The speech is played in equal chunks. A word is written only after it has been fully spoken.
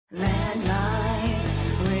Landline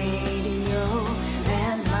radio,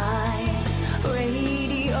 landline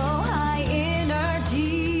radio, high energy,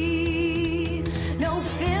 no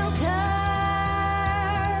filter.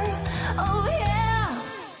 Oh yeah.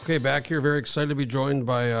 Okay, back here, very excited to be joined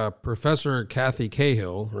by Professor Kathy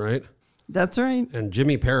Cahill, right? That's right. And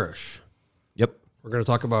Jimmy Parrish. Yep. We're going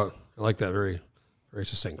to talk about, I like that, very, very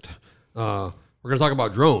succinct. We're going to talk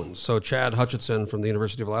about drones. So Chad Hutchinson from the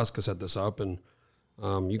University of Alaska set this up, and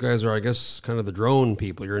you guys are, I guess, kind of the drone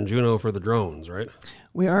people. You're in Juneau for the drones, right?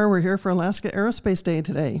 We are. We're here for Alaska Aerospace Day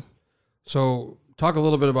today. So talk a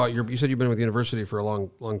little bit about you said you've been with the university for a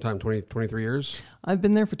long time, 23 years? I've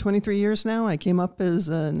been there for 23 years now. I came up as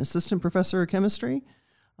an assistant professor of chemistry.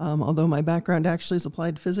 Although my background actually is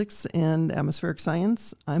applied physics and atmospheric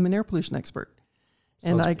science, I'm an air pollution expert.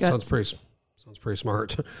 Sounds pretty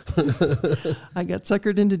smart. I got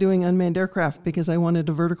suckered into doing unmanned aircraft because I wanted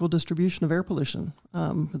a vertical distribution of air pollution,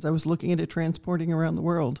 because I was looking at it transporting around the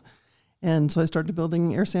world. And so I started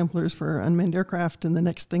building air samplers for unmanned aircraft, and the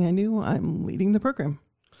next thing I knew, I'm leading the program.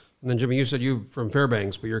 And then Jimmy, you said you're from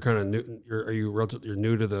Fairbanks, but you're kind of new. You're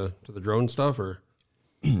new to the drone stuff, or?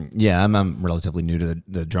 Yeah, I'm relatively new to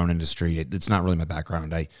the drone industry. It's not really my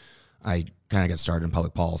background. I kind of got started in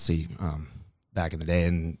public policy back in the day,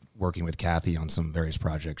 and working with Kathy on some various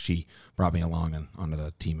projects. She brought me along onto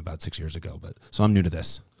the team about 6 years ago. So I'm new to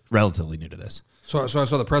this, relatively new to this. So I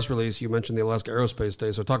saw the press release. You mentioned the Alaska Aerospace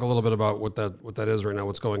Day. So talk a little bit about what that is right now.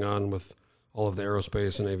 What's going on with all of the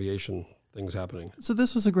aerospace and aviation things happening? So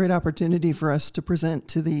this was a great opportunity for us to present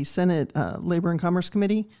to the Senate Labor and Commerce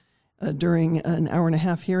Committee during an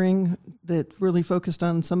hour-and-a-half hearing that really focused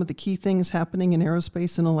on some of the key things happening in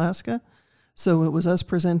aerospace in Alaska. So it was us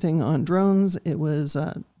presenting on drones. It was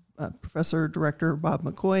Professor Director Bob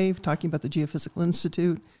McCoy talking about the Geophysical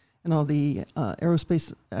Institute and all the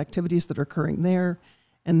aerospace activities that are occurring there.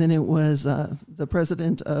 And then it was the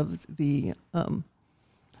president of the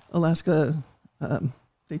Alaska,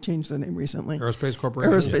 they changed their name recently. Aerospace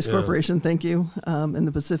Corporation? Aerospace Corporation, thank you, and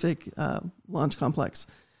the Pacific Launch Complex,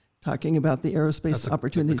 talking about the aerospace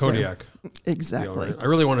opportunities the Kodiak there. Exactly. Deal, right? I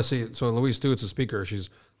really want to see. So Louise Stewart's a speaker. She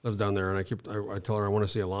lives down there, and I tell her I want to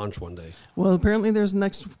see a launch one day. Well, apparently there's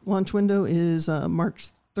next launch window is March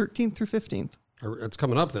 13th through 15th. It's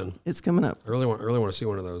coming up then. It's coming up. I really want to see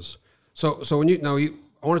one of those. So when I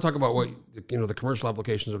want to talk about what the commercial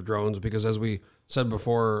applications of drones, because as we said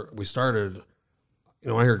before we started,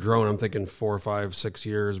 when I hear drone, I'm thinking 4, 5, 6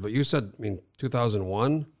 years. But you said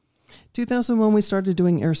 2001. 2001, we started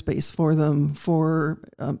doing airspace for them for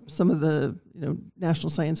some of the National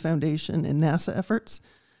Science Foundation and NASA efforts.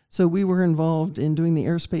 So we were involved in doing the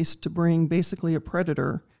airspace to bring basically a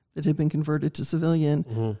Predator that had been converted to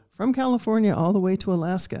civilian from California all the way to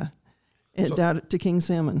Alaska and down to King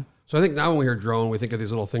Salmon. So I think now when we hear drone, we think of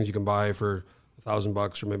these little things you can buy for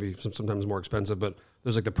 $1,000 or maybe sometimes more expensive. But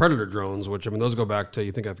there's like the Predator drones, which those go back to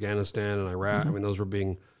Afghanistan and Iraq. Those were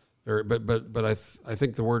being very, but I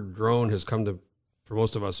think the word drone has come to, for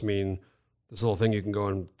most of us, mean this little thing you can go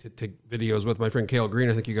and take videos with. My friend Cale Green,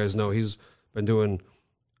 I think you guys know, he's been doing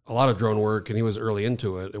a lot of drone work, and he was early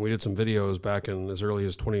into it. And we did some videos back in as early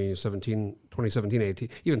as 2017, 18,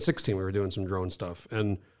 even 16, we were doing some drone stuff.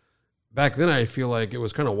 And back then, I feel like it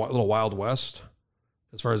was kind of a little Wild West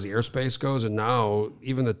as far as the airspace goes. And now,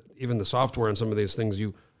 even the software and some of these things,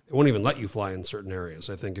 it won't even let you fly in certain areas,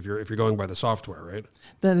 I think, if you're going by the software, right?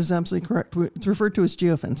 That is absolutely correct. It's referred to as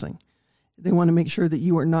geofencing. They want to make sure that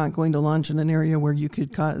you are not going to launch in an area where you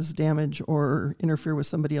could cause damage or interfere with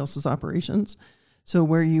somebody else's operations. So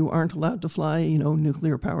where you aren't allowed to fly,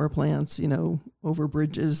 nuclear power plants, over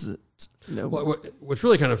bridges, Well, what's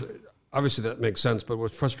really kind of, obviously that makes sense, but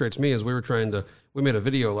what frustrates me is we made a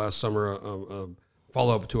video last summer, a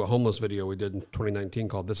follow-up to a homeless video we did in 2019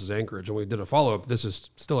 called This is Anchorage. And we did a follow-up, This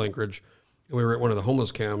is Still Anchorage. And we were at one of the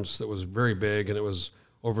homeless camps that was very big, and it was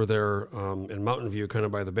over there in Mountain View, kind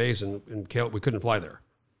of by the base, and we couldn't fly there.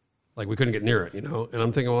 Like, we couldn't get near it, And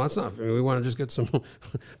I'm thinking, well, that's not, we want to just get some,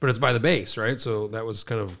 but it's by the base, right? So that was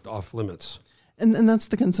kind of off limits. And that's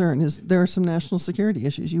the concern, is there are some national security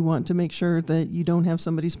issues. You want to make sure that you don't have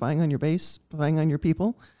somebody spying on your base, spying on your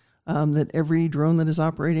people, that every drone that is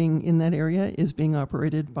operating in that area is being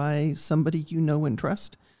operated by somebody and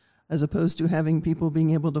trust, as opposed to having people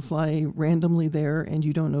being able to fly randomly there and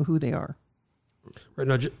you don't know who they are. Right.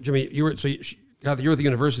 Now, Jimmy, you're with the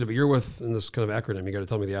university, but you're with in this kind of acronym. You got to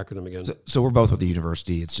tell me the acronym again. So we're both with the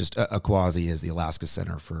university. It's just a quasi is the Alaska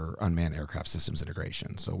Center for Unmanned Aircraft Systems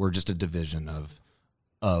Integration. So we're just a division of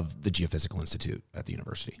the Geophysical Institute at the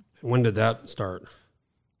university. When did that start?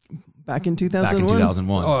 Back in 2001. Back in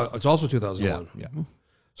 2001. Oh, it's also 2001. Yeah.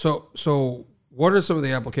 So What are some of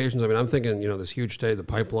the applications? I mean, I'm thinking, this huge state, the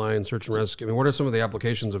pipeline, search and rescue. I mean, what are some of the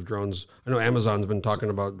applications of drones? I know Amazon's been talking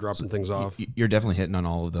about dropping things off. You're definitely hitting on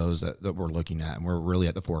all of those that we're looking at, and we're really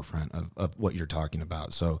at the forefront of what you're talking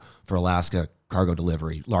about. So for Alaska, cargo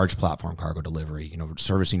delivery, large platform cargo delivery,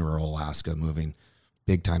 servicing rural Alaska, moving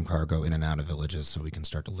big time cargo in and out of villages, so we can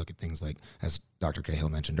start to look at things like, as Dr. Cahill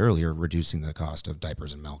mentioned earlier, reducing the cost of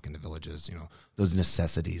diapers and milk in the villages, those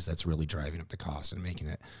necessities that's really driving up the cost and making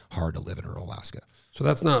it hard to live in rural Alaska. So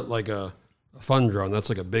that's not like a fun drone. That's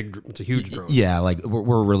like it's a huge drone. Yeah, like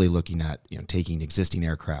we're really looking at taking existing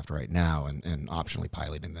aircraft right now and optionally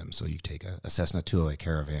piloting them. So you take a Cessna 208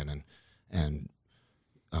 Caravan and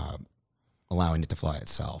allowing it to fly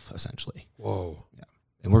itself, essentially. Whoa. Yeah.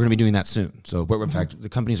 And we're going to be doing that soon. So, in fact, the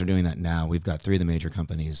companies are doing that now. We've got 3 of the major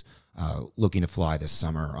companies looking to fly this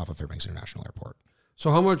summer off of Fairbanks International Airport.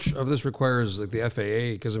 So how much of this requires like the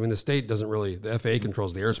FAA? Because, the state doesn't really, the FAA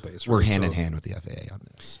controls the airspace. Right? We're hand in hand with the FAA on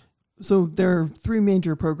this. So there are 3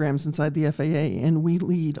 major programs inside the FAA, and we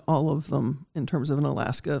lead all of them in terms of an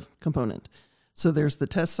Alaska component. So there's the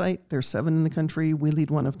test site. There's 7 in the country. We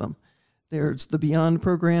lead one of them. There's the Beyond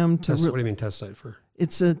program. What do you mean test site for?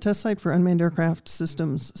 It's a test site for unmanned aircraft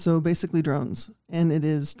systems, so basically drones. And it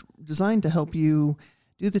is designed to help you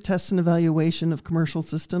do the test and evaluation of commercial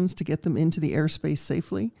systems to get them into the airspace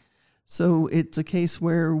safely. So it's a case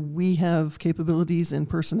where we have capabilities and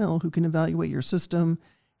personnel who can evaluate your system,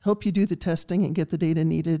 help you do the testing and get the data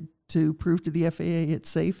needed to prove to the FAA it's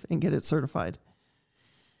safe and get it certified.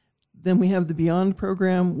 Then we have the Beyond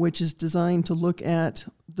program, which is designed to look at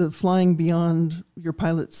the flying beyond your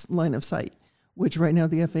pilot's line of sight, which right now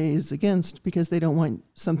the FAA is against because they don't want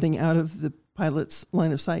something out of the pilot's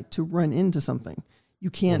line of sight to run into something. You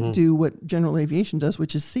can't do what general aviation does,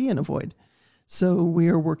 which is see and avoid. So we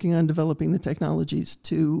are working on developing the technologies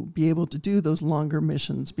to be able to do those longer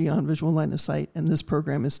missions beyond visual line of sight, and this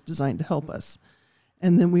program is designed to help us.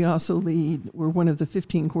 And then we also we're one of the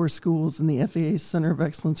 15 core schools in the FAA's Center of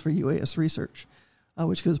Excellence for UAS Research,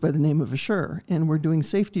 which goes by the name of Assure, and we're doing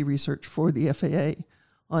safety research for the FAA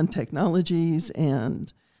on technologies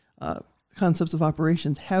and concepts of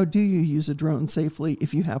operations. How do you use a drone safely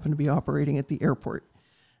if you happen to be operating at the airport?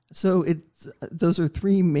 So those are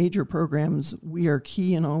 3 major programs. We are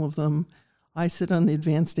key in all of them. I sit on the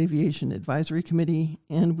Advanced Aviation Advisory Committee,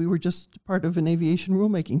 and we were just part of an aviation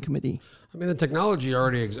rulemaking committee. The technology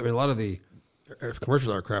already a lot of the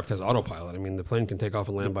commercial aircraft has autopilot. The plane can take off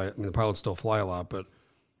and land the pilots still fly a lot, but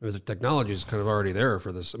the technology is kind of already there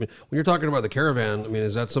for this. When you're talking about the Caravan,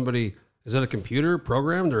 is that a computer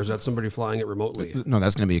programmed, or is that somebody flying it remotely? No,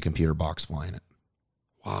 that's going to be a computer box flying it.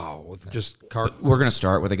 Wow, with We're going to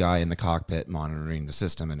start with a guy in the cockpit monitoring the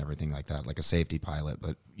system and everything like that, like a safety pilot.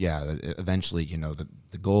 But yeah, eventually,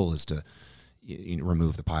 the goal is to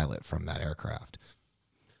remove the pilot from that aircraft.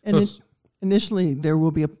 And initially, there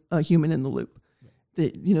will be a human in the loop.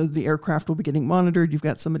 The aircraft will be getting monitored. You've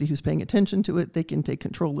got somebody who's paying attention to it. They can take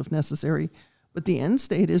control if necessary. But the end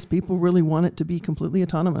state is people really want it to be completely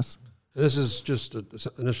autonomous. This is just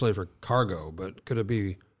initially for cargo, but could it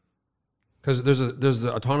be? Because there's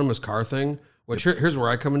the autonomous car thing, which here's where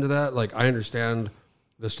I come into that. Like, I understand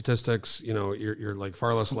the statistics, you're like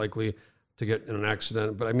far less likely to get in an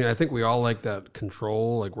accident. But I think we all like that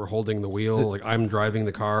control, like we're holding the wheel, like I'm driving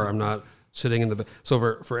the car, I'm not sitting in the,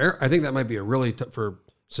 so for air, I think that might be a really, for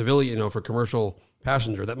civilian, for commercial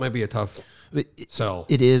passenger, that might be a tough sell.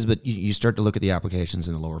 It is, but you start to look at the applications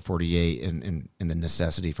in the lower 48 and the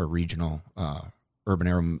necessity for regional urban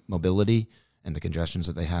air mobility and the congestions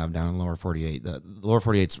that they have down in the lower 48. The lower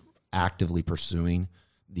 48's actively pursuing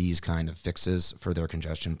these kind of fixes for their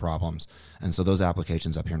congestion problems. And so those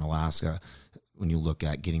applications up here in Alaska, when you look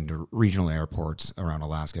at getting to regional airports around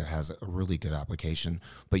Alaska, has a really good application.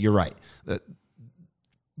 But you're right.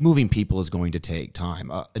 Moving people is going to take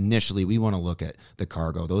time. Initially, we want to look at the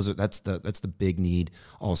cargo. That's the big need.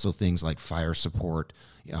 Also, things like fire support,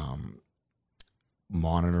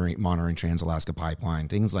 monitoring Trans-Alaska Pipeline,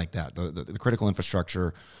 things like that. The critical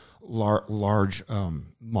infrastructure, large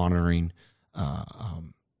monitoring.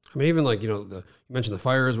 Even like you mentioned the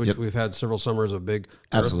fires, which we've had several summers of big.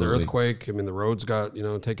 The earthquake. The roads got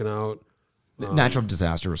taken out. Natural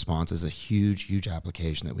disaster response is a huge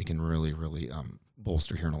application that we can really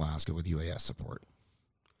bolster here in Alaska with UAS support.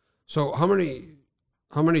 So how many?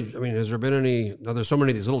 Has there been any? Now there's so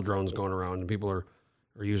many of these little drones going around, and people are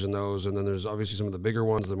using those, and then there's obviously some of the bigger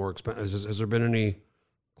ones, the more expensive. Has there been any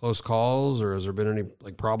close calls, or has there been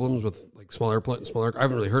any problems with small airplanes? I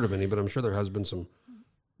haven't really heard of any, but I'm sure there has been some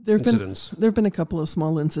incidents. There have been a couple of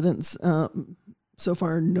small incidents. So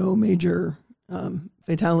far, no major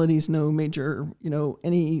fatalities, no major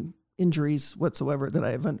any injuries whatsoever that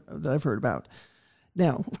I've heard about.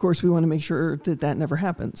 Now, of course, we want to make sure that that never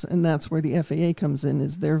happens, and that's where the FAA comes in.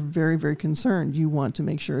 Is they're very, very concerned. You want to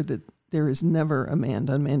make sure that there is never a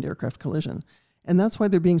unmanned aircraft collision, and that's why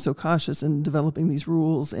they're being so cautious in developing these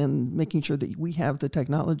rules and making sure that we have the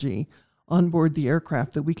technology on board the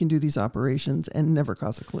aircraft that we can do these operations and never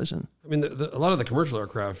cause a collision. I mean, a lot of the commercial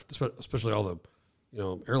aircraft, especially all the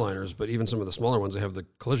airliners, but even some of the smaller ones, they have the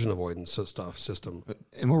collision avoidance system.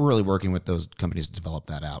 And we're really working with those companies to develop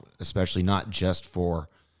that out, especially not just for,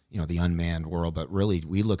 the unmanned world, but really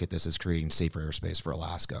we look at this as creating safer airspace for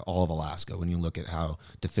Alaska, all of Alaska. When you look at how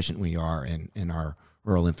deficient we are in our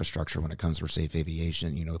rural infrastructure when it comes to safe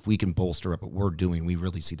aviation, if we can bolster up what we're doing, we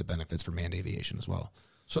really see the benefits for manned aviation as well.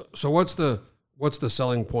 So what's the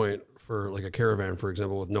selling point for like a Caravan, for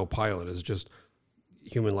example, with no pilot? Is it just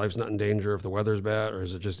human life's not in danger if the weather's bad, or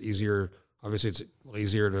is it just easier? Obviously, it's a little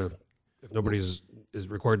easier to, if nobody's is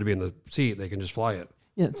required to be in the seat, they can just fly it.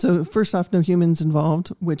 Yeah, so first off, no humans involved,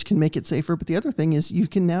 which can make it safer. But the other thing is you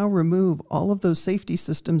can now remove all of those safety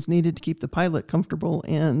systems needed to keep the pilot comfortable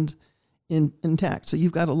and intact. So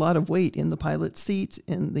you've got a lot of weight in the pilot's seat,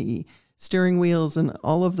 in the steering wheels, and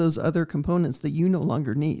all of those other components that you no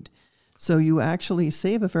longer need. So you actually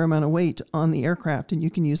save a fair amount of weight on the aircraft, and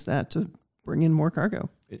you can use that to bring in more cargo.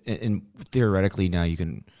 And theoretically now you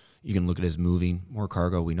can look at it as moving more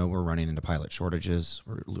cargo. We know we're running into pilot shortages.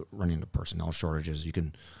 We're running into personnel shortages. You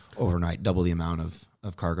can overnight double the amount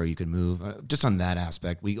of cargo you can move. Just on that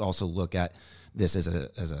aspect, we also look at this as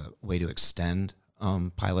a way to extend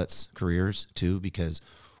pilots' careers too, because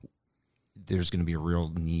there's going to be a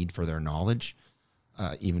real need for their knowledge,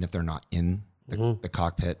 even if they're not in the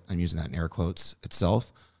cockpit. I'm using that in air quotes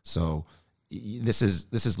itself. So this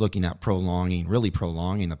is looking at prolonging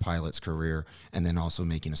the pilot's career, and then also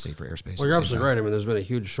making a safer airspace. Well, you're absolutely right. I mean, there's been a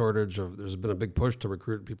huge shortage there's been a big push to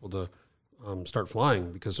recruit people to start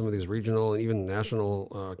flying, because some of these regional and even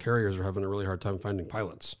national carriers are having a really hard time finding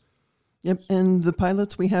pilots. Yep, and the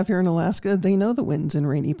pilots we have here in Alaska, they know the winds in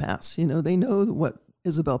Rainy Pass. They know what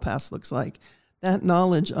Isabel Pass looks like. That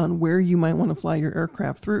knowledge on where you might want to fly your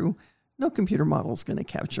aircraft through, no computer model is going to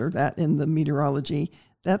capture that in the meteorology.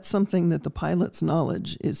 That's something that the pilot's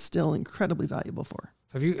knowledge is still incredibly valuable for.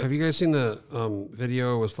 Have you guys seen the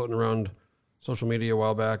video? Was floating around social media a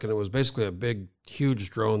while back, and it was basically a big,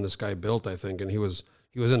 huge drone this guy built, I think, and he was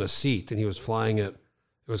in a seat and he was flying it.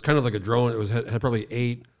 It was kind of like a drone. It had probably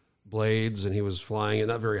 8 blades, and he was flying it,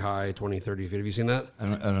 not very high, 20, 30 feet. Have you seen that? I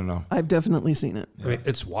don't know. I've definitely seen it. I mean,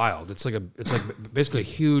 it's wild. It's like basically a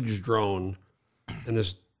huge drone, and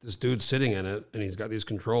this dude's sitting in it, and he's got these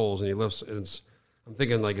controls, and he lifts, and I'm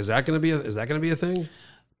thinking, like, is that going to be a thing?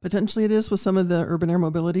 Potentially it is with some of the urban air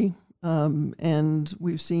mobility. And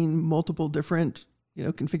we've seen multiple different,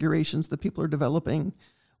 configurations that people are developing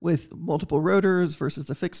with multiple rotors versus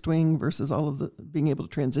a fixed wing versus all of the being able to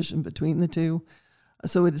transition between the two.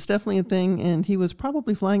 So it is definitely a thing. And he was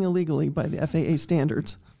probably flying illegally by the FAA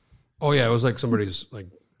standards. Oh yeah. It was like somebody's like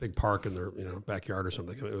big park in their, backyard or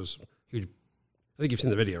something. It was huge. I think you've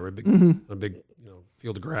seen the video, right? A big,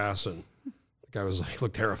 field of grass, and the guy was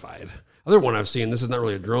looked terrified. Other one I've seen, this is not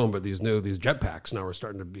really a drone, but these jetpacks now are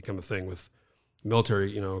starting to become a thing with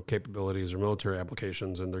military, capabilities or military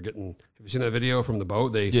applications, and they're getting. Have you seen that video from the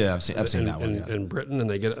boat? I've seen that one in Britain, and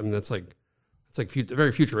they get. I mean, it's like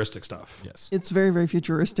very futuristic stuff. Yes, it's very, very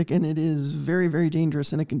futuristic, and it is very, very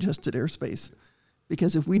dangerous in a congested airspace,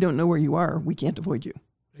 because if we don't know where you are, we can't avoid you.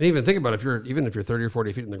 And even think about if you're 30 or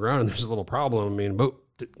 40 feet in the ground and there's a little problem. I mean,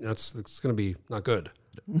 it's going to be not good.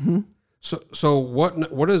 Mm-hmm. So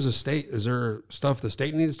what is the state? Is there stuff the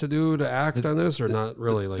state needs to do to act on this, or not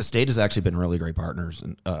really? The state has actually been really great partners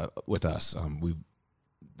with us.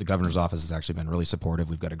 The governor's office has actually been really supportive.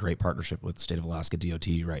 We've got a great partnership with the state of Alaska DOT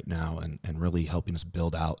right now, and really helping us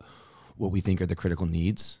build out what we think are the critical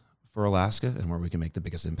needs for Alaska and where we can make the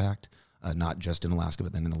biggest impact. Not just in Alaska,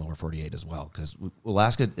 but then in the lower 48 as well. Because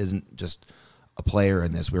Alaska isn't just a player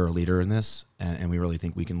in this; we're a leader in this, and we really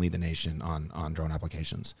think we can lead the nation on drone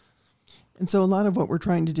applications. And so a lot of what we're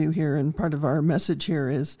trying to do here, and part of our message here,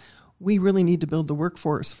 is we really need to build the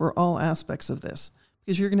workforce for all aspects of this,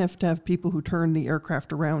 because you're going to have people who turn the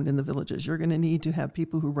aircraft around in the villages. You're going to need to have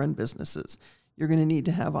people who run businesses. You're going to need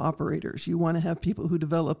to have operators. You want to have people who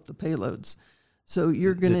develop the payloads. So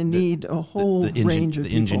you're going to need a whole range of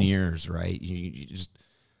people. Engineers, right? You just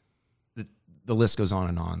the list goes on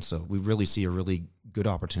and on. So we really see a really good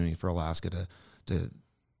opportunity for Alaska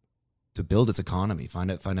to build its economy,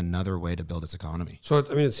 find another way to build its economy. So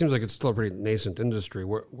I mean, it seems like it's still a pretty nascent industry.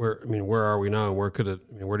 Where are we now? And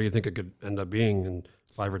where do you think it could end up being in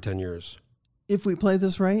 5 or 10 years? If we play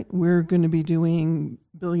this right, we're going to be doing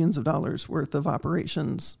billions of dollars worth of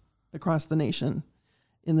operations across the nation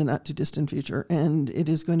in the not too distant future. And it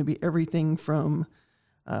is going to be everything from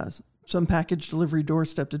some package delivery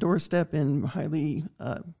doorstep to doorstep in highly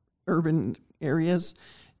urban areas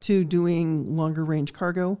to doing longer range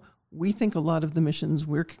cargo. We think a lot of the missions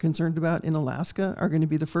we're concerned about in Alaska are going to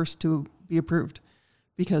be the first to be approved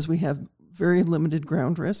because we have very limited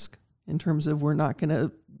ground risk in terms of we're not going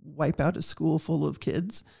to wipe out a school full of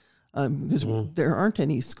kids because there aren't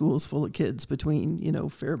any schools full of kids between,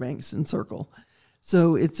 Fairbanks and Circle.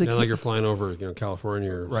 So it's like you're flying over,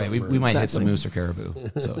 California or right. somewhere. We might hit some moose or caribou.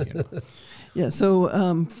 So, Yeah.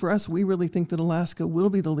 So for us, we really think that Alaska will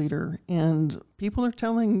be the leader, and people are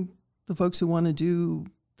telling the folks who want to do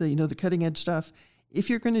the cutting edge stuff, if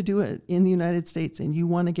you're going to do it in the United States and you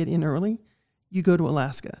want to get in early, you go to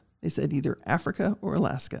Alaska. They said either Africa or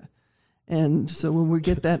Alaska. And so when we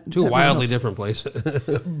get that, two wildly different places,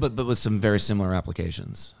 but with some very similar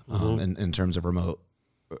applications in terms of remote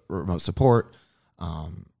support.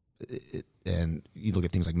 And you look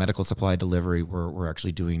at things like medical supply delivery. We're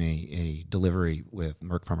actually doing a delivery with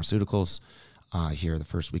Merck Pharmaceuticals here the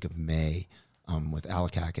first week of May with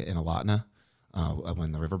Alikaka and Alatna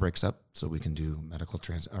when the river breaks up, so we can do medical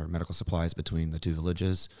supplies between the two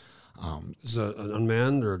villages. Is it an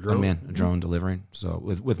unmanned or a drone? A drone delivering. So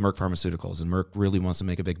with Merck Pharmaceuticals, and Merck really wants to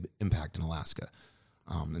make a big impact in Alaska.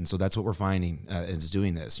 And so that's what we're finding is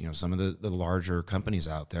doing this. Some of the larger companies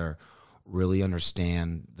out there really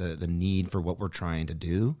understand the need for what we're trying to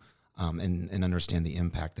do and understand the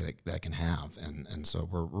impact that can have. And so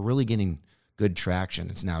we're really getting good traction.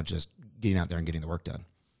 It's now just getting out there and getting the work done.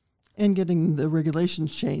 And getting the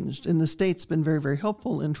regulations changed. And the state's been very, very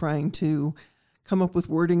helpful in trying to come up with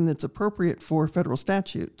wording that's appropriate for federal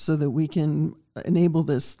statute so that we can enable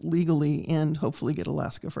this legally and hopefully get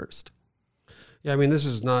Alaska first. Yeah, I mean, this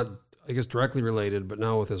is not, I guess, directly related, but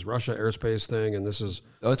now with this Russia airspace thing, and this is...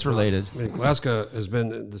 Oh, it's related. Alaska has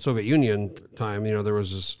been, the Soviet Union time, there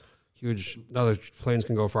was this huge, now the planes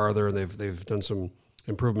can go farther, and they've done some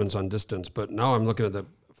improvements on distance, but now I'm looking at the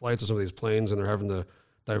flights of some of these planes, and they're having to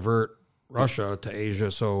divert Russia to Asia,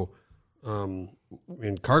 so...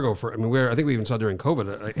 cargo I think we even saw during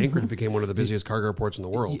COVID, Anchorage became one of the busiest cargo airports in the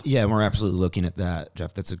world. Yeah, and we're absolutely looking at that,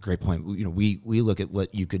 Jeff. That's a great point. We look at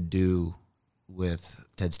what you could do with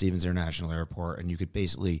Ted Stevens International Airport, and you could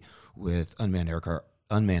basically, with unmanned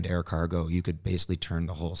air cargo, you could basically turn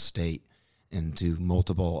the whole state into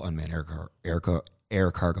multiple unmanned air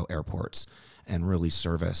cargo airports and really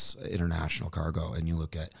service international cargo. And you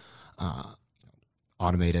look at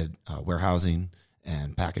automated warehousing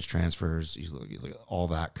and package transfers, you look at all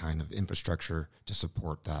that kind of infrastructure to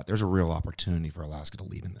support that. There's a real opportunity for Alaska to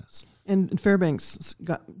lead in this. And Fairbanks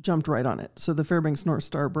jumped right on it. So the Fairbanks North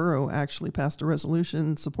Star Borough actually passed a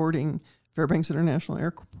resolution supporting Fairbanks International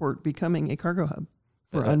Airport becoming a cargo hub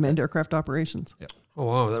for unmanned aircraft operations. Yeah. Oh,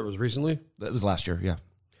 wow. That was recently? That was last year, yeah.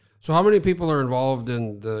 So how many people are involved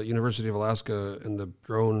in the University of Alaska in the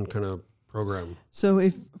drone kind of program? So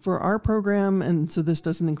if for our program, and so this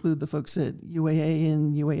doesn't include the folks at UAA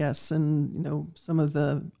and UAS and some of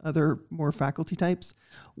the other more faculty types,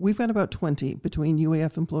 we've got about 20 between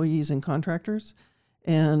UAF employees and contractors,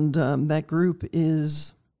 and that group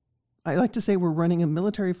is, I like to say, we're running a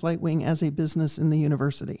military flight wing as a business in the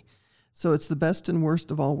university. So it's the best and worst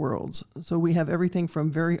of all worlds. So we have everything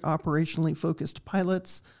from very operationally focused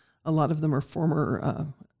pilots. A lot of them are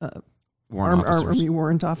former Army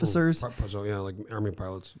warrant officers. So yeah, like Army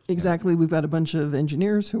pilots. Exactly. We've got a bunch of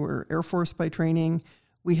engineers who are Air Force by training.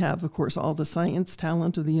 We have, of course, all the science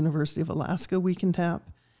talent of the University of Alaska we can tap.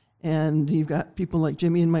 And you've got people like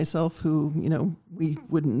Jimmy and myself who, we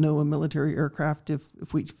wouldn't know a military aircraft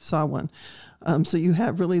if we saw one. So you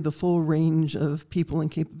have really the full range of people and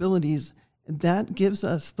capabilities. That gives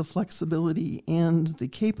us the flexibility and the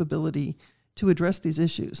capability to address these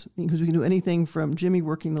issues, because we can do anything from Jimmy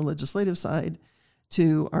working the legislative side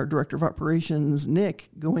to our director of operations, Nick,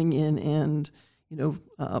 going in and,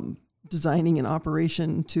 designing an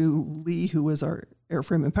operation, to Lee, who was our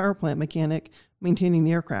airframe and power plant mechanic, maintaining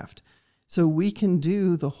the aircraft. So we can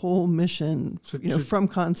do the whole mission, from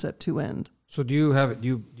concept to end. So do you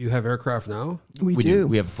have aircraft now? We do.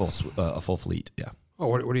 We have a full fleet. Yeah. Oh,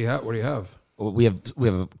 what do you have? What do you have? Well, we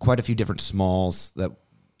have quite a few different smalls,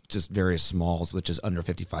 just various smalls, which is under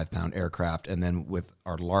 55-pound aircraft. And then with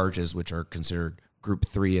our larges, which are considered Group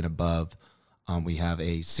 3 and above, we have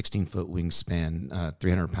a 16-foot wingspan,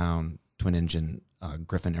 300-pound twin-engine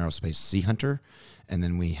Griffin Aerospace Sea Hunter. And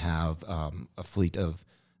then we have a fleet of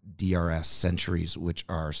DRS Centuries, which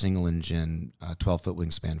are single engine, 12-foot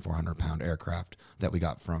wingspan, 400-pound aircraft that we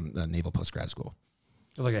got from the Naval Postgrad School.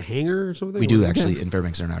 Like a hangar or something? We do actually in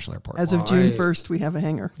Fairbanks International Airport. As of June 1st, we have a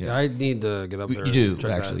hangar. Yeah, I need to get up there. You do and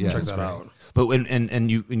check actually, that, yeah, check that out. But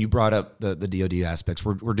and you brought up the DoD aspects.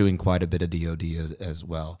 We're doing quite a bit of DoD as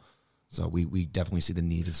well. So we definitely see the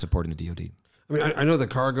need of supporting the DoD. I mean, I know the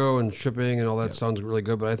cargo and shipping and all that sounds really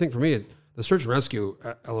good, but I think for me, the search and rescue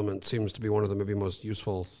element seems to be one of the maybe most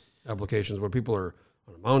useful applications where people are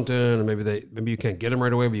on a mountain and maybe you can't get them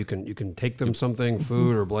right away, but you can take them something,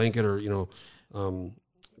 food or blanket or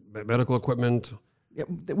medical equipment. Yeah,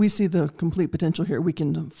 we see the complete potential here. We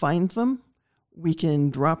can find them. We can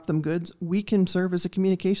drop them goods. We can serve as a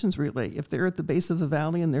communications relay. If they're at the base of the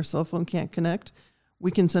valley and their cell phone can't connect,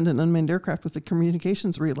 we can send an unmanned aircraft with a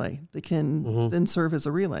communications relay that can then serve as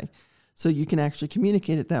a relay. So you can actually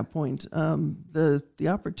communicate at that point. The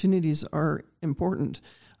opportunities are important.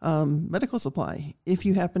 Medical supply. If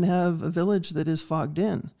you happen to have a village that is fogged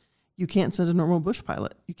in, you can't send a normal bush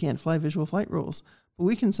pilot. You can't fly visual flight rules. But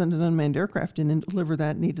we can send an unmanned aircraft in and deliver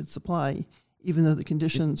that needed supply, even though the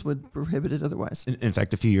conditions would prohibit it otherwise. In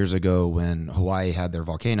fact, a few years ago when Hawaii had their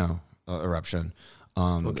volcano eruption,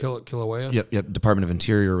 Kilauea? Yep. Department of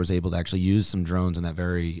Interior was able to actually use some drones in that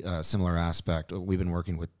very similar aspect. We've been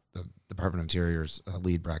working with the Department of Interior's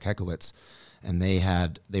lead, Brack Hekowitz, and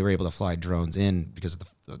they were able to fly drones in because of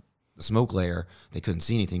the smoke layer. They couldn't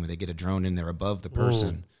see anything, but they get a drone in there above the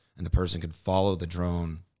person, and the person could follow the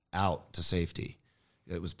drone out to safety.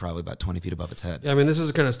 It was probably about 20 feet above its head. Yeah, I mean, this is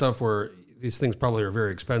the kind of stuff where these things probably are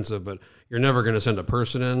very expensive, but you're never going to send a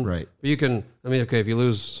person in. Right. But you can, okay, if you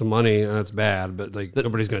lose some money, that's bad, but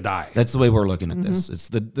nobody's going to die. That's the way we're looking at this. It's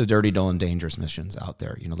the dirty, dull, and dangerous missions out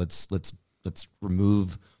there. Let's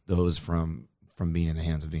remove those from being in the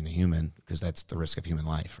hands of being a human, because that's the risk of human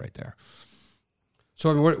life right there. So,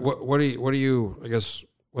 I mean, what do you, I guess,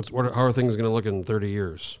 how are things going to look in 30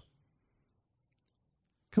 years?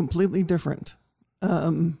 Completely different.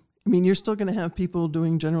 You're still going to have people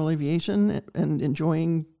doing general aviation and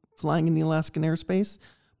enjoying flying in the Alaskan airspace,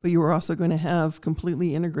 but you are also going to have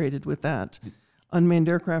completely integrated with that unmanned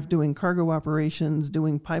aircraft doing cargo operations,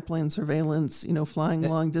 doing pipeline surveillance, flying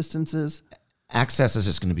long distances. Access is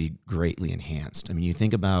just going to be greatly enhanced. I mean, you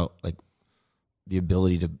think about like the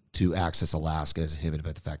ability to access Alaska is inhibited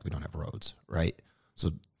by the fact that we don't have roads, right?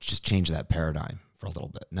 So just change that paradigm for a little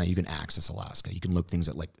bit. Now you can access Alaska. You can look things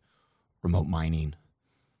at like remote mining,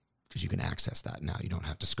 because you can access that now. You don't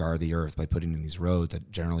have to scar the earth by putting in these roads that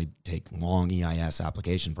generally take long EIS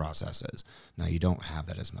application processes. Now you don't have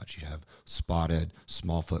that as much. You have spotted,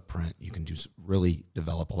 small footprint. You can really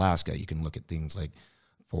develop Alaska. You can look at things like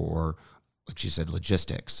she said,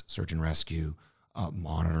 logistics, search and rescue,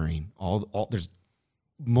 monitoring. All there's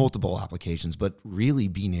multiple applications, but really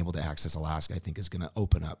being able to access Alaska, I think, is going to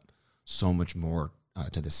open up so much more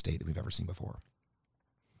to this state than we've ever seen before.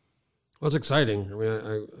 Well, it's exciting. I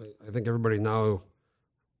mean, I think everybody now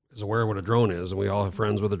is aware of what a drone is, and we all have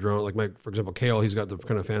friends with a drone. Like for example, Kale, he's got the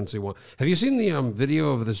kind of fancy one. Have you seen the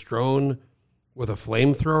video of this drone with a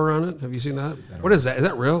flamethrower on it? Have you seen that? What is that? Is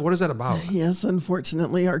that real? What is that about? Yes,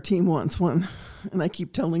 unfortunately, our team wants one, and I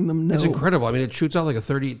keep telling them no. It's incredible. I mean, it shoots out like a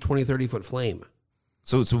 30 foot flame.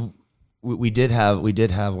 So we did have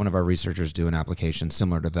one of our researchers do an application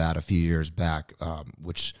similar to that a few years back,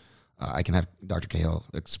 which I can have Dr. Cahill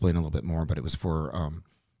explain a little bit more, but it was for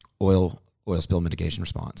oil spill mitigation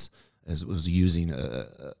response. It was using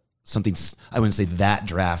something, I wouldn't say that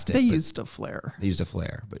drastic. They used a flare.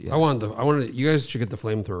 But yeah. I wanted. You guys should get the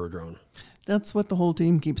flamethrower drone. That's what the whole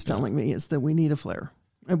team keeps telling me, is that we need a flare.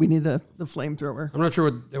 We need the flamethrower. I'm not sure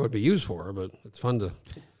what it would be used for, but it's fun to.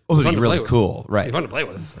 Oh, it'd be really cool, right? It'd be fun to play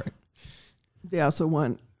with. Right. They also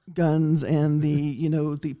want guns and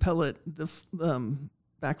the pellet,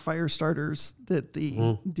 backfire starters that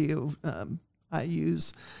the DOI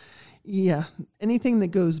use. Yeah, anything that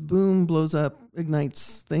goes boom, blows up,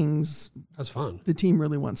 ignites things. That's fun. The team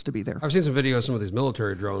really wants to be there. I've seen some videos of some of these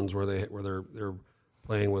military drones where they're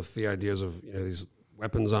playing with the ideas of these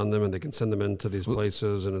weapons on them, and they can send them into these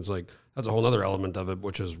places, and it's like that's a whole other element of it,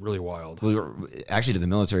 which is really wild. We were actually to the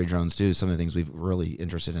military drones too. Some of the things we've really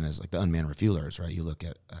interested in is like the unmanned refuelers, right? You look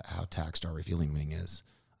at how taxed our refueling wing is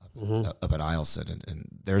up at Eielson, and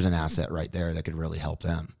there's an asset right there that could really help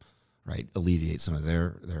them, right? Alleviate some of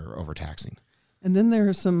their overtaxing. And then there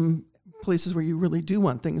are some places where you really do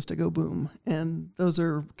want things to go boom, and those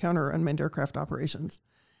are counter unmanned aircraft operations.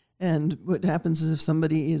 And what happens is if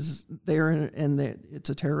somebody is there and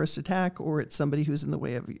it's a terrorist attack, or it's somebody who's in the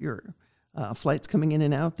way of your flights coming in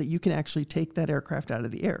and out, that you can actually take that aircraft out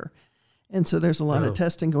of the air. And so there's a lot Yeah. of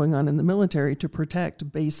testing going on in the military to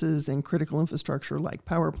protect bases and critical infrastructure like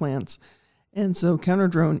power plants. And so counter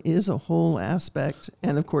drone is a whole aspect.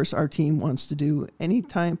 And of course, our team wants to do any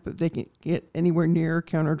type, if they can get anywhere near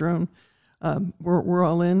counter drone, we're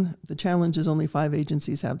all in. The challenge is only 5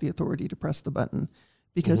 agencies have the authority to press the button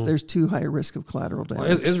because there's too high a risk of collateral damage.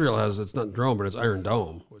 Well, Israel has, it's not drone, but it's Iron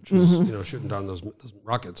Dome, which is, shooting down those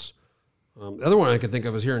rockets. The other one I could think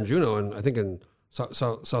of is here in Juneau, and I think in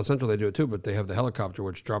South Central they do it too, but they have the helicopter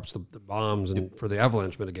which drops the bombs and for the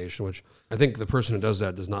avalanche mitigation, which I think the person who does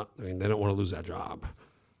that does not, I mean, they don't want to lose that job.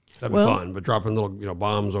 That'd be fun, but dropping little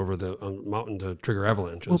bombs over the mountain to trigger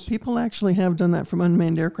avalanches. Well, people actually have done that from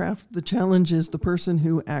unmanned aircraft. The challenge is the person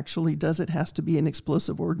who actually does it has to be an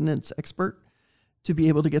explosive ordnance expert to be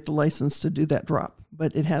able to get the license to do that drop.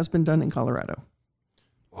 But it has been done in Colorado.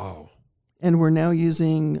 Wow. And we're now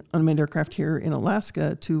using unmanned aircraft here in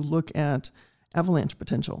Alaska to look at avalanche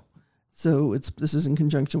potential. So this is in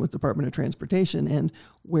conjunction with Department of Transportation. And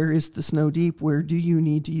where is the snow deep? Where do you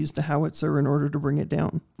need to use the howitzer in order to bring it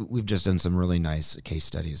down? We've just done some really nice case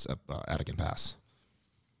studies up Attican Pass.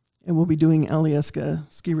 And we'll be doing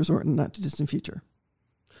Alyeska Ski Resort in the not too distant future.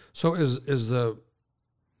 So is the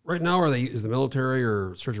right now is the military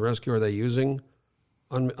or search and rescue, are they using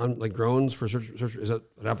like drones for search? Is that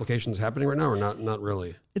an application that's happening right now or not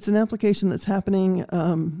really? It's an application that's happening.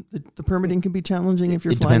 The permitting can be challenging if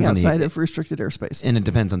you're It flying depends on outside of restricted airspace. And it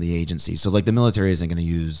depends on the agency. So like the military isn't going to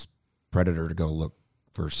use Predator to go look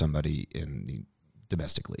for somebody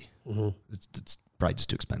domestically. It's probably just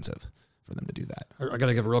too expensive for them to do that. I got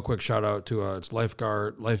to give a real quick shout out to it's Life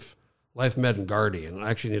Med and Guardian. I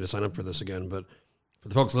actually need to sign up for this again, but for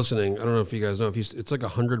the folks listening, I don't know if you guys know, it's like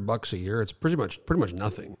 $100 a year. It's pretty much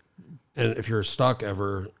nothing. And if you're stuck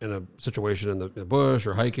ever in a situation in the bush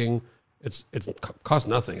or hiking, it's costs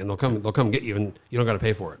nothing, and they'll come get you, and you don't got to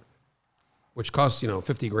pay for it, which costs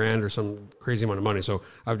 $50,000 or some crazy amount of money. So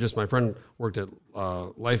my friend worked at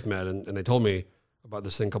Life Med, and they told me about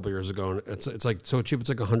this thing a couple years ago, and it's like so cheap. It's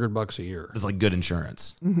like $100 a year. It's like good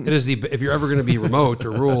insurance. It is if you're ever going to be remote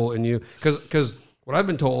or rural, and because what I've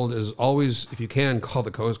been told is always, if you can, call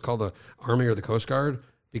the Army or the Coast Guard,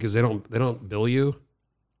 because they don't bill you.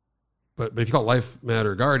 But if you call Life Med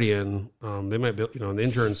or Guardian, they might bill, and the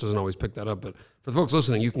insurance doesn't always pick that up. But for the folks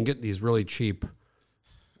listening, you can get these really cheap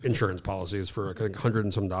insurance policies for I think $100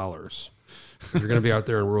 and some. If you're going to be out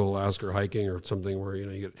there in rural Alaska or hiking or something where you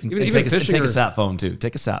get even fishing. Take a sat phone too.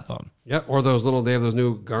 Take a sat phone. Yeah, or they have those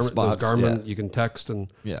new Garmin, yeah. you can text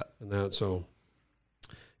and that. So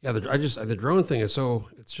yeah, the drone thing is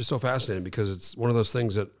it's just so fascinating because it's one of those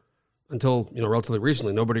things that until relatively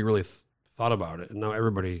recently nobody really thought about it, and now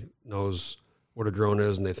everybody knows what a drone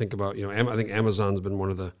is, and they think about I think Amazon's been one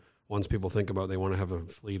of the ones people think about. They want to have a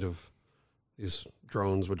fleet of these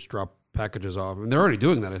drones which drop packages off. I mean, they're already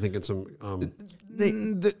doing that. I think in some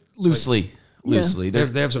loosely. They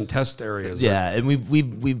have some test areas. Yeah, and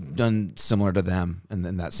we've done similar to them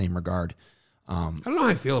in that same regard. I don't know how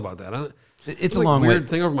I feel about that. It's a like long weird way.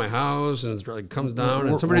 thing over my house, and it's like comes down,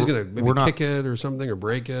 and somebody's gonna maybe kick it or something or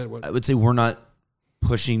break it. I would say we're not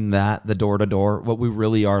pushing the door to door. What we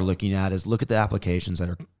really are looking at is look at the applications that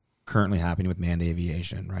are currently happening with manned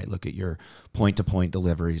aviation, right? Look at your point-to-point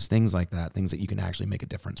deliveries, things like that, things that you can actually make a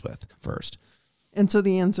difference with first. And so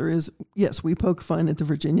the answer is, yes, we poke fun at the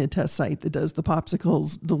Virginia test site that does the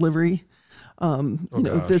popsicles delivery.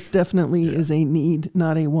 This definitely is a need,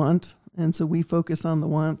 not a want. And so we focus on the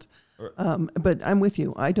want. But I'm with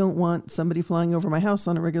you. I don't want somebody flying over my house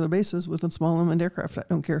on a regular basis with a small unmanned aircraft. I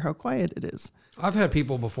don't care how quiet it is. I've had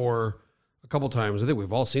people before a couple times. I think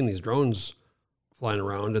we've all seen these drones flying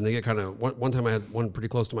around, and they get kind of. One time I had one pretty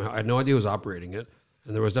close to my house. I had no idea who was operating it,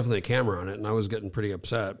 and there was definitely a camera on it, and I was getting pretty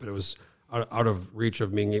upset. But it was out of reach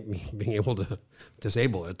of being able to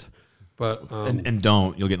disable it. But and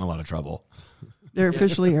you'll get in a lot of trouble. They're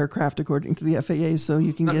officially aircraft according to the FAA, so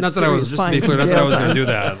you can get not that I was just to be clear, not that I was going to do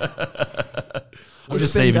that. I'm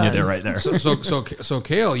just saving you there right there. So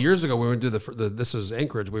Kale, years ago, we went to this is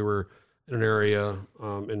Anchorage. We were in an area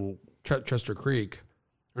in Chester Creek.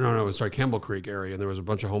 Campbell Creek area, and there was a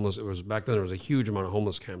bunch of homeless. It was back then. There was a huge amount of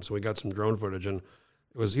homeless camps. So we got some drone footage, and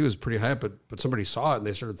he was pretty high up, but somebody saw it and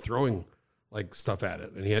they started throwing like stuff at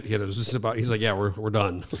it, and he's like, yeah, we're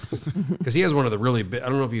done, because he has one of the really big. I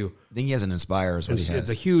don't know if you. I think he has an Inspire. Is what he has.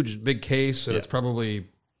 It's a huge big case, and it's probably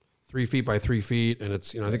 3 feet by 3 feet, and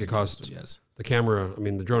it's I think it costs the camera. I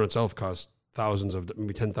mean, the drone itself costs thousands of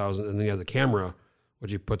maybe 10,000, and then he has a camera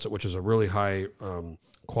which is a really high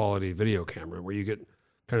quality video camera where you get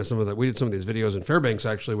kind of some of that. We did some of these videos in Fairbanks.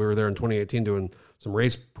 Actually, we were there in 2018 doing some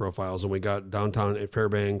race profiles, and we got downtown at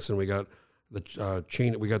Fairbanks, and we got the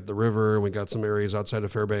chain. We got the river, and we got some areas outside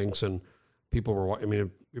of Fairbanks, and people were. I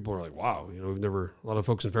mean, people were like, "Wow!" You know, we've never. A lot of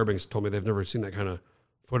folks in Fairbanks told me they've never seen that kind of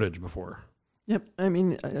footage before. Yep. I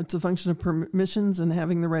mean, it's a function of permissions and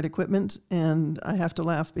having the right equipment. And I have to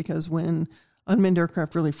laugh because when unmanned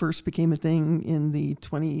aircraft really first became a thing in the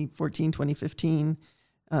 2014, 2015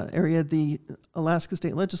 area, the Alaska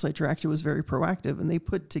State Legislature actually was very proactive, and they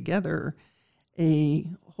put together a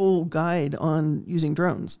whole guide on using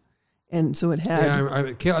drones. And so it had... Yeah,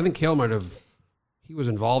 I think Cale might have... He was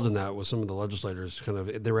involved in that with some of the legislators.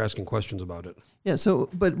 They were asking questions about it. Yeah. So,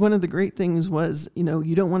 but one of the great things was, you know,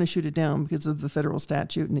 you don't want to shoot it down because of the federal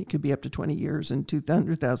statute, and it could be up to 20 years and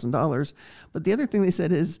 $200,000. But the other thing they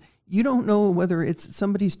said is, you don't know whether it's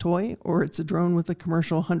somebody's toy or it's a drone with a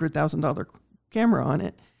commercial $100,000 camera on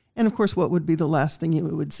it. And of course, what would be the last thing you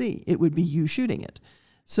would see? It would be you shooting it.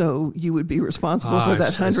 So you would be responsible for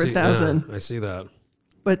that 100,000. I see that.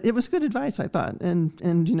 But it was good advice, I thought.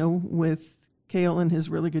 And you know, with Cale and his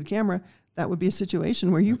really good camera, that would be a situation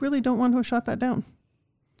where you really don't want to have shot that down.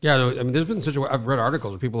 Yeah, no, I mean, there's been I've read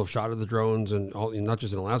articles where people have shot at the drones, and all, not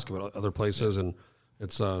just in Alaska, but other places, and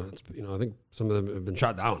it's you know, I think some of them have been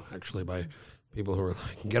shot down actually by people who are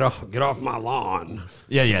like, get off my lawn.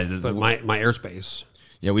 Yeah. But my airspace.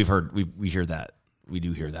 Yeah, we hear that. We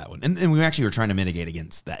do hear that one, and we actually were trying to mitigate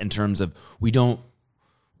against that in terms of we don't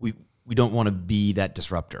want to be that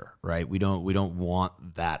disruptor, right? We don't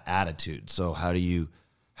want that attitude. So how do you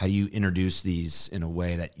introduce these in a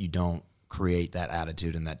way that you don't create that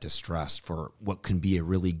attitude and that distrust for what can be a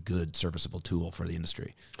really good serviceable tool for the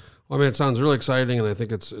industry? Well, I mean, it sounds really exciting, and I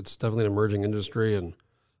think it's definitely an emerging industry, and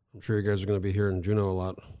I'm sure you guys are going to be here in Juneau a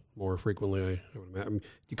lot more frequently. I would imagine. Do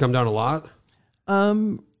you come down a lot?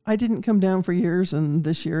 I didn't come down for years, and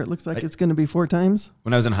this year it looks like it's going to be 4 times.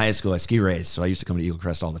 When I was in high school, I ski raced, so I used to come to Eagle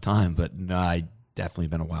Crest all the time. But no, I definitely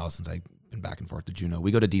been a while since I've been back and forth to Juneau. We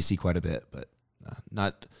go to DC quite a bit, but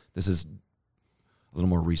not. This is a little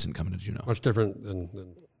more recent coming to Juneau. Much different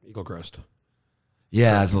than Eagle Crest.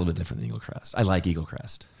 Yeah, it's a little bit different than Eagle Crest. I like Eagle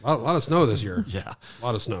Crest. A lot of snow this year. Yeah, a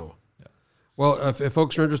lot of snow. Yeah. Well, if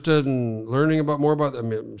folks are interested in learning more about, I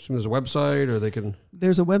mean, I assume there's a website, or they can.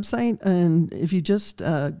 There's a website, and if you just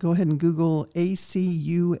go ahead and Google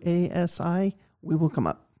ACUASI, we will come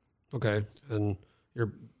up. Okay, and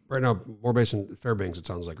you're right now more based in Fairbanks, it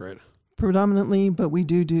sounds like, right? Predominantly, but we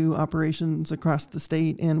do operations across the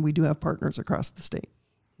state, and we do have partners across the state.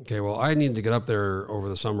 Okay, well, I need to get up there over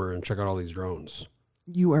the summer and check out all these drones.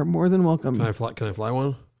 You are more than welcome. Can I fly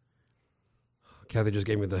one? Kathy just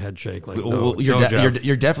gave me the head shake. Like,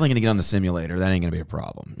 you're definitely going to get on the simulator. That ain't going to be a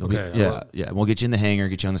problem. Yeah. We'll get you in the hangar,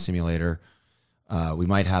 get you on the simulator. We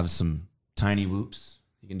might have some tiny whoops.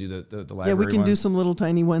 You can do the library. Yeah, we can ones. do some little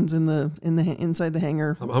tiny ones in the inside the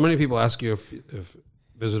hangar. How many people ask you if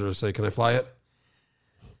visitors say, "Can I fly it?"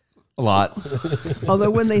 A lot. Although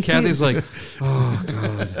when they Kathy's like, "Oh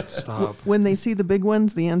God, stop." When they see the big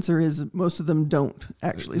ones, the answer is most of them don't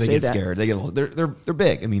actually say that. They get scared. They get a little. They're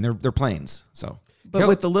big. I mean, they're planes. So. But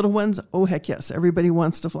with the little ones, oh heck yes, everybody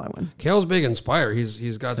wants to fly one. Cale's big in Spire.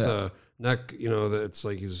 He's got the neck. You know, it's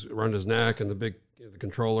like he's around his neck, and the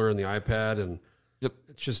controller and the iPad, and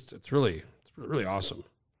it's really awesome.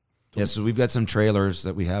 Yeah, so we've got some trailers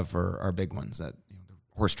that we have for our big ones, that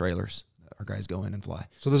horse trailers that our guys go in and fly.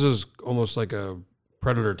 So this is almost like a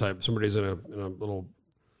Predator type. Somebody's in a little.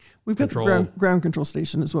 We've got the ground control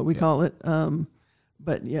station is what we call it.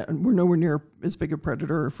 But yeah, we're nowhere near as big a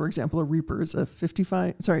Predator. For example, a Reaper is a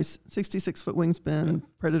 66-foot wingspan. Yeah.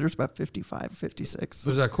 Predator's about 55, 56.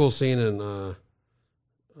 There's that cool scene in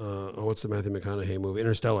what's the Matthew McConaughey movie,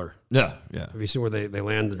 Interstellar? Yeah. Have you seen where they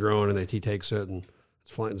land the drone and he takes it and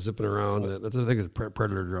it's flying, zipping around? That's I think it's a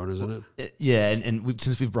Predator drone, isn't it? Yeah, and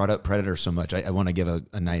since we've brought up Predator so much, I want to give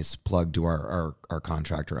a nice plug to our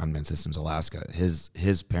contractor, Unmanned Systems Alaska.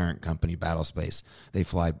 His parent company, Battlespace, they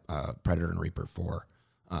fly Predator and Reaper for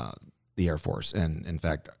the Air Force, and in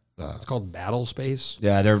fact, it's called Battlespace.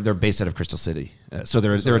 Yeah, they're based out of Crystal City, so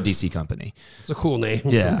they're a DC company. It's a cool name.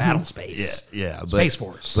 Yeah, Battlespace. Yeah, Space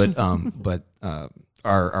Force. But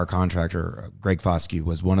our contractor, Greg Foskey,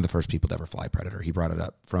 was one of the first people to ever fly Predator. He brought it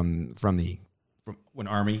up from when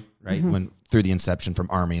Army, right? Mm-hmm. When through the inception from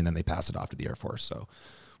Army, and then they passed it off to the Air Force. So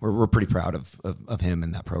we're pretty proud of him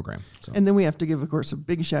in that program. So. And then we have to give, of course, a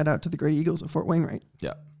big shout out to the Gray Eagles of Fort Wainwright.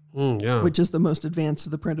 Yeah. Which is the most advanced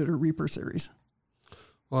of the Predator Reaper series.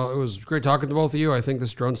 Well, it was great talking to both of you. I think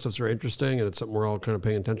this drone stuff's very interesting, and it's something we're all kind of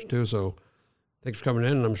paying attention to. So thanks for coming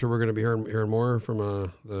in, and I'm sure we're going to be hearing more from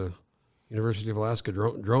the University of Alaska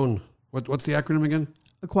drone. What's the acronym again?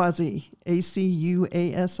 ACUASI,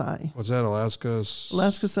 ACUASI, What's that?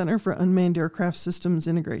 Alaska Center for Unmanned Aircraft Systems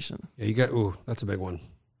Integration. Yeah, you got. Ooh, that's a big one.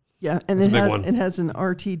 Yeah, and That's a big one. it has an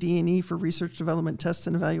RTD&E for research, development, test,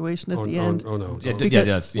 and evaluation at the end. Oh no. Yeah, So- it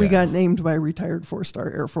does. We Yeah. got named by a retired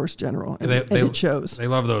 4-star Air Force general, and, They- it shows. They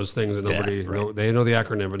love those things that nobody. right. They know the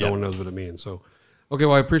acronym, but no one knows what it means. So, okay.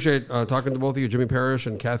 Well, I appreciate talking to both of you, Jimmy Parrish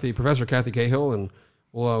and Professor Kathy Cahill, and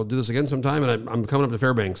we'll do this again sometime. And I'm coming up to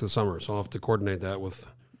Fairbanks this summer, so I'll have to coordinate that with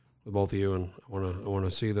both of you. And I want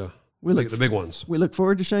to see the big ones. We look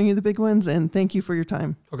forward to showing you the big ones, and thank you for your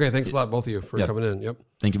time. Okay. Thanks a lot, both of you, for Yep. coming in. Yep.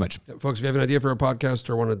 Thank you much. Folks, if you have an idea for a podcast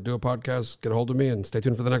or want to do a podcast, get a hold of me and stay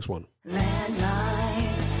tuned for the next one. Landline.